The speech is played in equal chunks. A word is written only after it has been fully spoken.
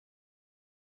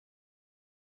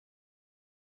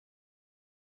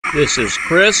This is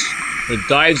Chris with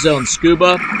Dive Zone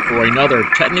Scuba for another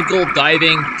technical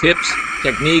diving tips,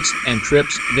 techniques, and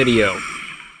trips video.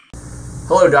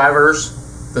 Hello divers,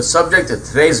 the subject of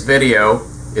today's video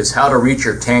is how to reach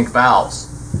your tank valves.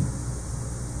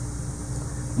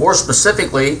 More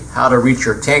specifically, how to reach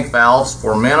your tank valves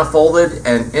for manifolded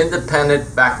and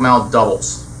independent back mount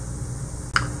doubles.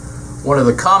 One of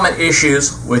the common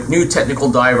issues with new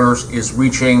technical divers is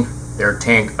reaching their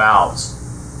tank valves.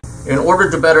 In order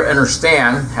to better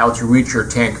understand how to reach your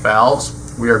tank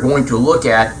valves, we are going to look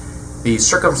at the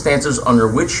circumstances under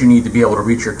which you need to be able to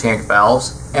reach your tank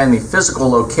valves and the physical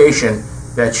location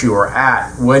that you are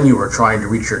at when you are trying to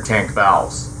reach your tank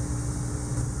valves.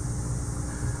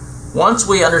 Once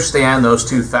we understand those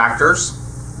two factors,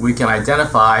 we can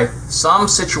identify some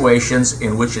situations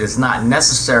in which it is not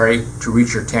necessary to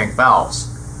reach your tank valves.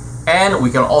 And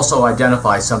we can also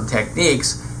identify some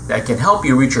techniques that can help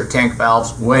you reach your tank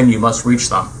valves when you must reach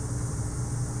them.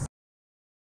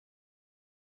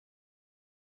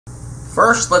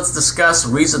 First, let's discuss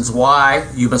reasons why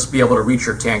you must be able to reach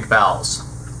your tank valves.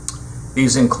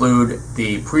 These include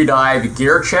the pre-dive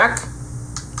gear check,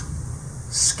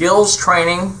 skills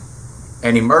training,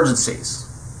 and emergencies.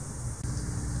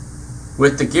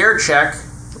 With the gear check,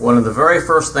 one of the very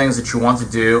first things that you want to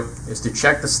do is to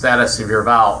check the status of your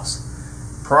valves.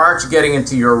 Prior to getting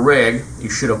into your rig, you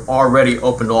should have already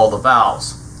opened all the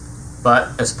valves.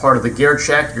 But as part of the gear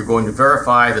check, you're going to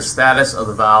verify the status of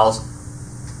the valves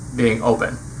being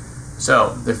open.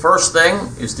 So the first thing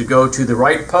is to go to the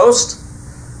right post,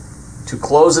 to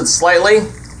close it slightly,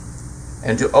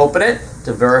 and to open it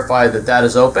to verify that that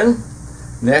is open.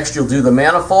 Next, you'll do the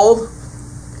manifold.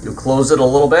 You'll close it a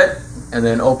little bit and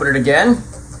then open it again.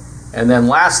 And then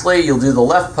lastly, you'll do the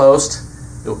left post.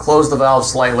 You'll close the valve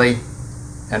slightly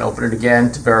and open it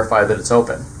again to verify that it's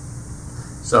open.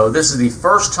 So this is the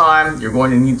first time you're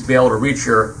going to need to be able to reach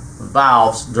your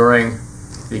valves during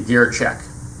the gear check.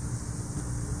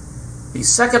 The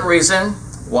second reason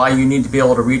why you need to be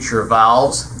able to reach your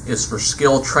valves is for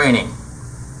skill training.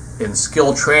 In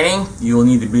skill training, you will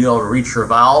need to be able to reach your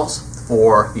valves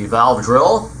for the valve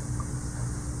drill,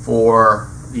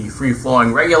 for the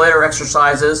free-flowing regulator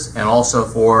exercises, and also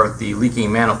for the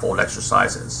leaking manifold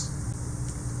exercises.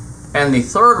 And the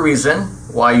third reason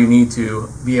why you need to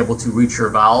be able to reach your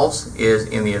valves is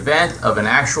in the event of an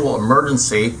actual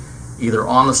emergency, either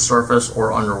on the surface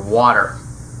or underwater.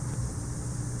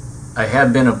 I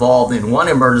have been involved in one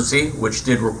emergency which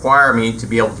did require me to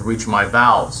be able to reach my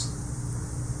valves.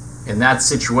 In that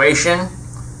situation,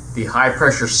 the high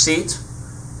pressure seat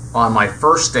on my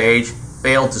first stage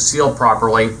failed to seal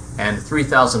properly, and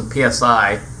 3,000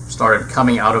 psi started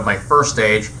coming out of my first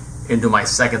stage into my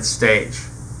second stage.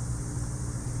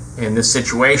 In this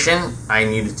situation, I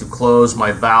needed to close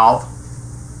my valve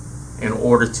in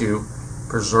order to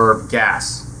preserve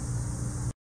gas.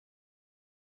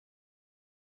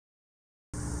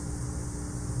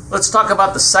 Let's talk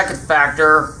about the second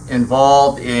factor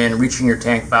involved in reaching your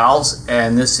tank valves,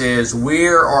 and this is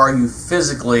where are you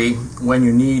physically when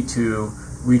you need to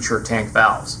reach your tank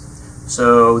valves.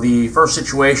 So the first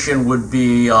situation would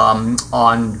be on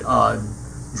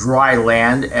dry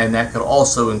land, and that could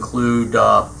also include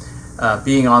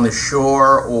being on the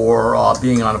shore or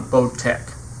being on a boat deck.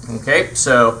 Okay,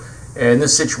 so in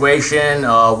this situation,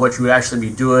 what you would actually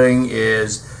be doing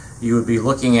is you would be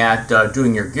looking at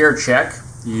doing your gear check.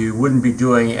 You wouldn't be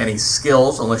doing any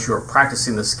skills unless you were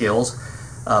practicing the skills,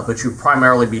 but you'd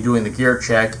primarily be doing the gear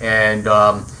check. And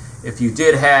if you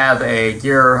did have a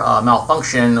gear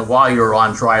malfunction while you were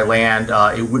on dry land,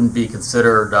 it wouldn't be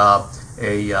considered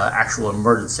a actual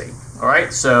emergency. All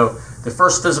right, so the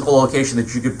first physical location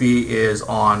that you could be is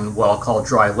on what I'll call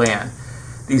dry land.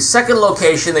 The second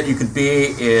location that you could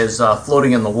be is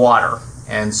floating in the water.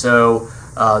 And so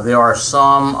there are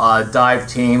some dive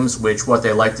teams which what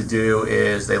they like to do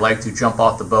is they like to jump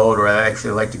off the boat, or they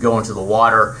actually like to go into the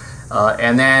water,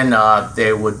 and then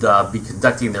they would be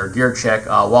conducting their gear check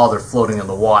while they're floating in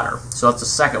the water. So that's the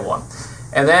second one.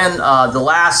 And then the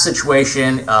last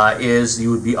situation is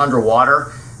you would be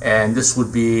underwater, and this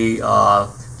would be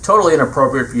totally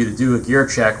inappropriate for you to do a gear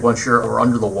check once you're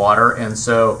under the water. And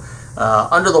so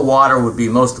under the water would be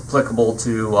most applicable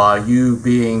to you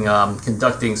being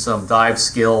conducting some dive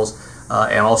skills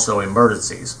and also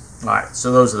emergencies. All right,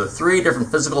 so those are the three different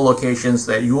physical locations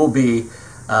that you will be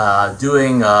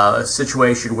doing a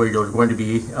situation where you're going to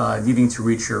be needing to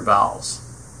reach your valves.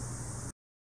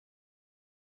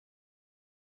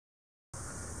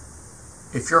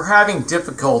 If you're having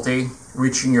difficulty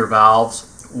reaching your valves,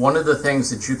 one of the things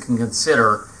that you can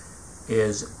consider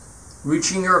is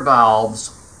reaching your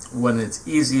valves when it's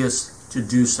easiest to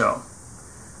do so.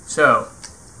 So,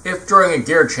 if during a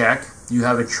gear check you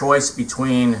have a choice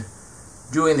between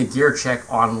doing the gear check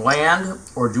on land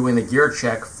or doing the gear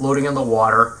check floating in the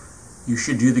water, you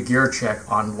should do the gear check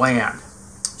on land.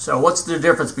 So what's the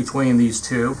difference between these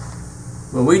two?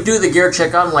 When we do the gear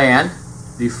check on land,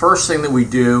 the first thing that we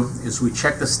do is we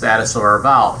check the status of our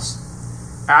valves.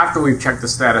 After we've checked the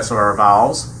status of our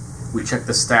valves, we check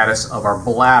the status of our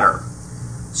bladder.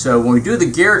 So when we do the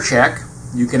gear check,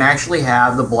 you can actually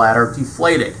have the bladder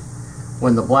deflated.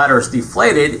 When the bladder is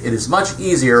deflated, it is much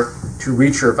easier to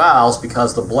reach your valves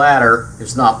because the bladder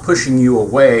is not pushing you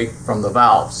away from the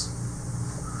valves.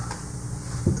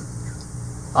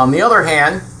 On the other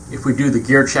hand, if we do the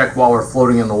gear check while we're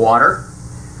floating in the water,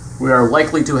 we are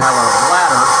likely to have our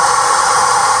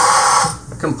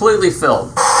bladder completely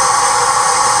filled.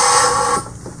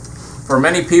 For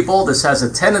many people, this has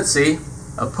a tendency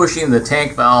of pushing the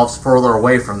tank valves further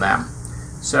away from them.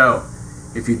 So,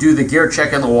 if you do the gear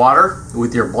check in the water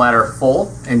with your bladder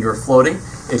full and you're floating,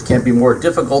 it can be more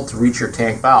difficult to reach your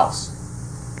tank valves.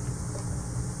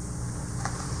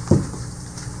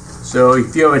 So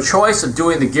if you have a choice of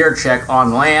doing the gear check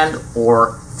on land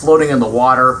or floating in the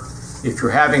water, if you're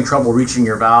having trouble reaching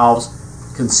your valves,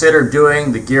 consider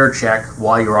doing the gear check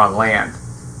while you're on land.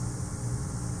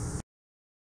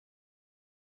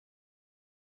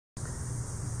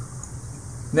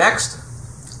 Next,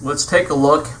 let's take a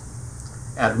look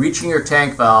at reaching your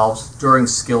tank valves during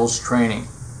skills training.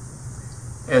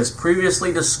 As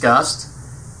previously discussed,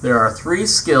 there are 3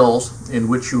 skills in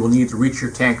which you will need to reach your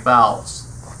tank valves.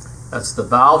 That's the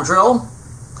valve drill,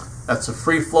 that's a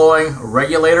free-flowing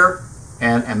regulator,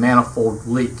 and a manifold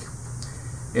leak.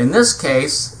 In this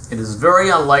case, it is very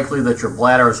unlikely that your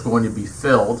bladder is going to be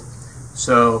filled,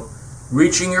 so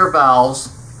reaching your valves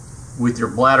with your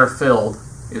bladder filled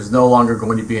is no longer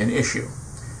going to be an issue.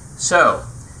 So,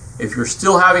 if you're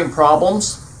still having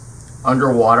problems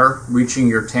underwater reaching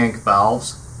your tank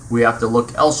valves, we have to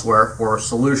look elsewhere for a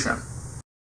solution.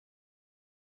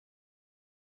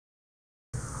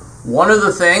 One of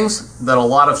the things that a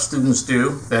lot of students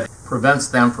do that prevents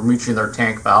them from reaching their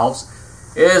tank valves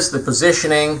is the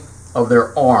positioning of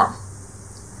their arm.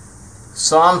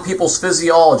 Some people's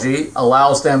physiology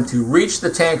allows them to reach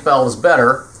the tank valves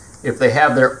better if they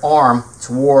have their arm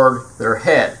toward their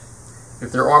head.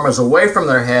 If their arm is away from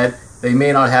their head, they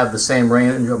may not have the same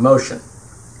range of motion.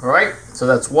 Alright, so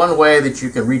that's one way that you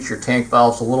can reach your tank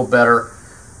valves a little better,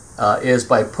 is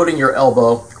by putting your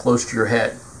elbow close to your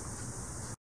head.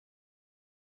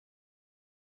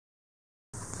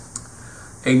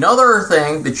 Another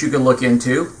thing that you can look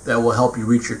into that will help you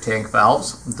reach your tank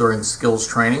valves during skills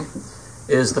training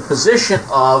is the position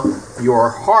of your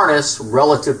harness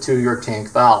relative to your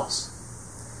tank valves.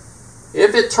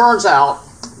 If it turns out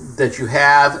that you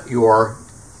have your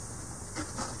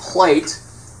plate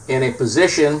in a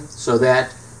position so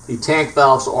that the tank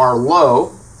valves are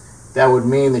low, that would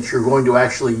mean that you're going to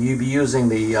actually be using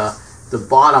the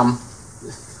bottom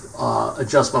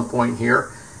adjustment point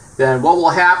here. Then what will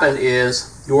happen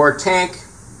is your tank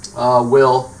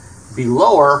will be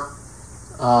lower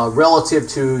relative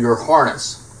to your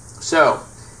harness. So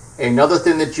another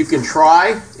thing that you can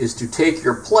try is to take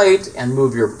your plate and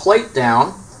move your plate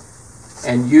down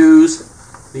and use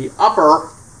the upper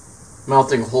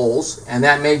mounting holes, and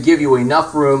that may give you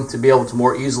enough room to be able to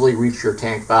more easily reach your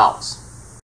tank valves.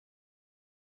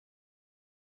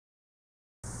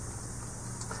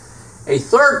 A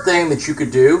third thing that you could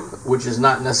do, which is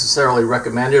not necessarily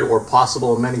recommended or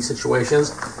possible in many situations,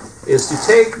 is to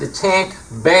take the tank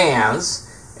bands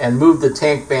and move the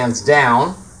tank bands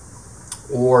down,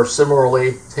 or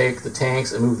similarly take the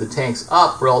tanks and move the tanks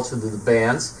up relative to the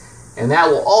bands, and that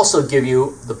will also give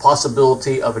you the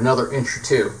possibility of another inch or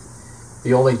 2.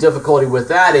 The only difficulty with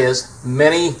that is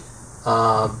many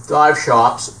dive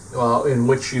shops in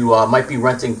which you might be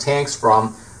renting tanks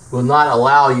from will not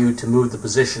allow you to move the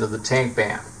position of the tank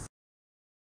band.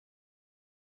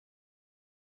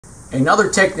 Another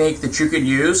technique that you could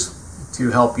use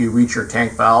to help you reach your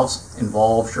tank valves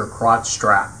involves your crotch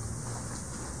strap.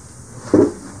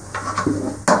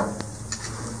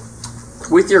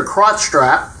 With your crotch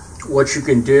strap, what you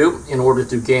can do in order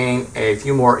to gain a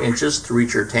few more inches to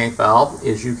reach your tank valve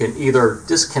is you can either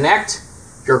disconnect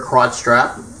your crotch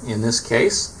strap, in this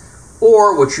case,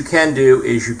 or what you can do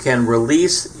is you can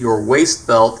release your waist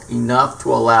belt enough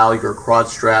to allow your crotch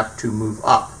strap to move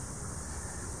up.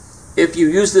 If you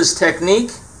use this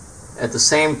technique at the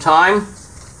same time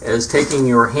as taking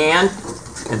your hand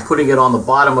and putting it on the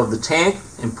bottom of the tank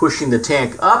and pushing the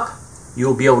tank up,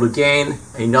 you'll be able to gain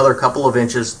another couple of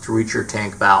inches to reach your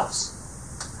tank valves.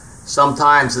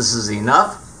 Sometimes this is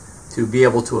enough, to be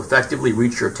able to effectively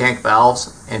reach your tank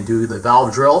valves and do the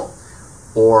valve drill,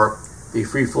 or the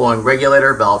free-flowing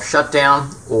regulator valve shutdown,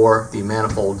 or the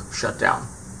manifold shutdown.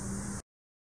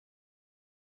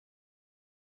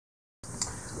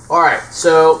 Alright,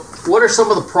 so what are some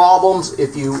of the problems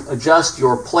if you adjust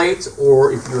your plate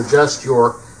or if you adjust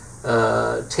your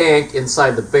tank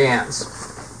inside the bands?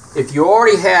 If you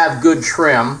already have good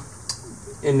trim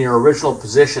in your original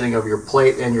positioning of your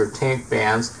plate and your tank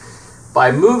bands,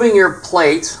 by moving your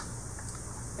plate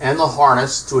and the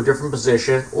harness to a different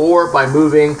position, or by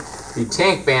moving the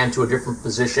tank band to a different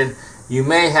position, you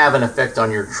may have an effect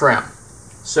on your trim.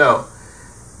 So,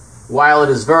 while it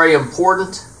is very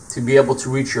important to be able to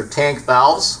reach your tank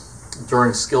valves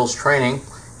during skills training,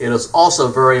 it is also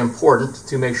very important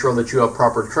to make sure that you have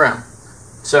proper trim.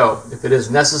 So, if it is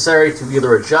necessary to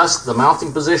either adjust the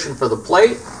mounting position for the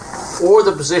plate or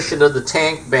the position of the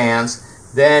tank bands,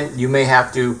 then you may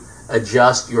have to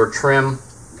adjust your trim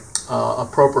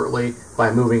appropriately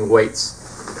by moving weights.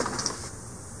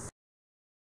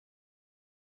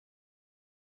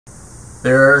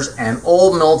 There's an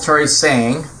old military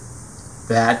saying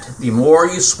that the more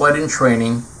you sweat in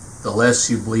training, the less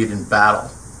you bleed in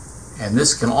battle. And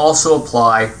this can also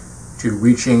apply to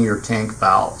reaching your tank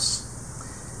valves.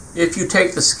 If you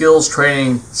take the skills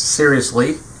training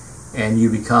seriously and you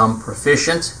become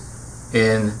proficient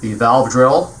in the valve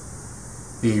drill,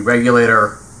 the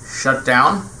regulator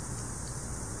shutdown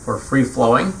for free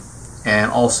flowing,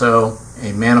 and also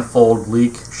a manifold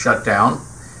leak shutdown,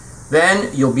 then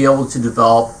you'll be able to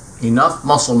develop enough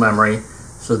muscle memory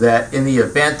so that in the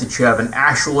event that you have an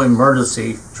actual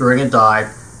emergency during a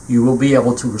dive, you will be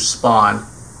able to respond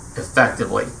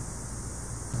effectively.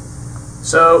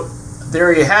 So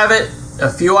there you have it, a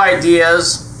few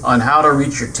ideas on how to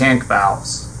reach your tank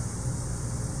valves.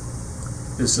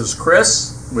 This is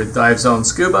Chris with Dive Zone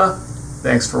Scuba.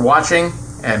 Thanks for watching,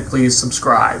 and please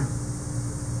subscribe.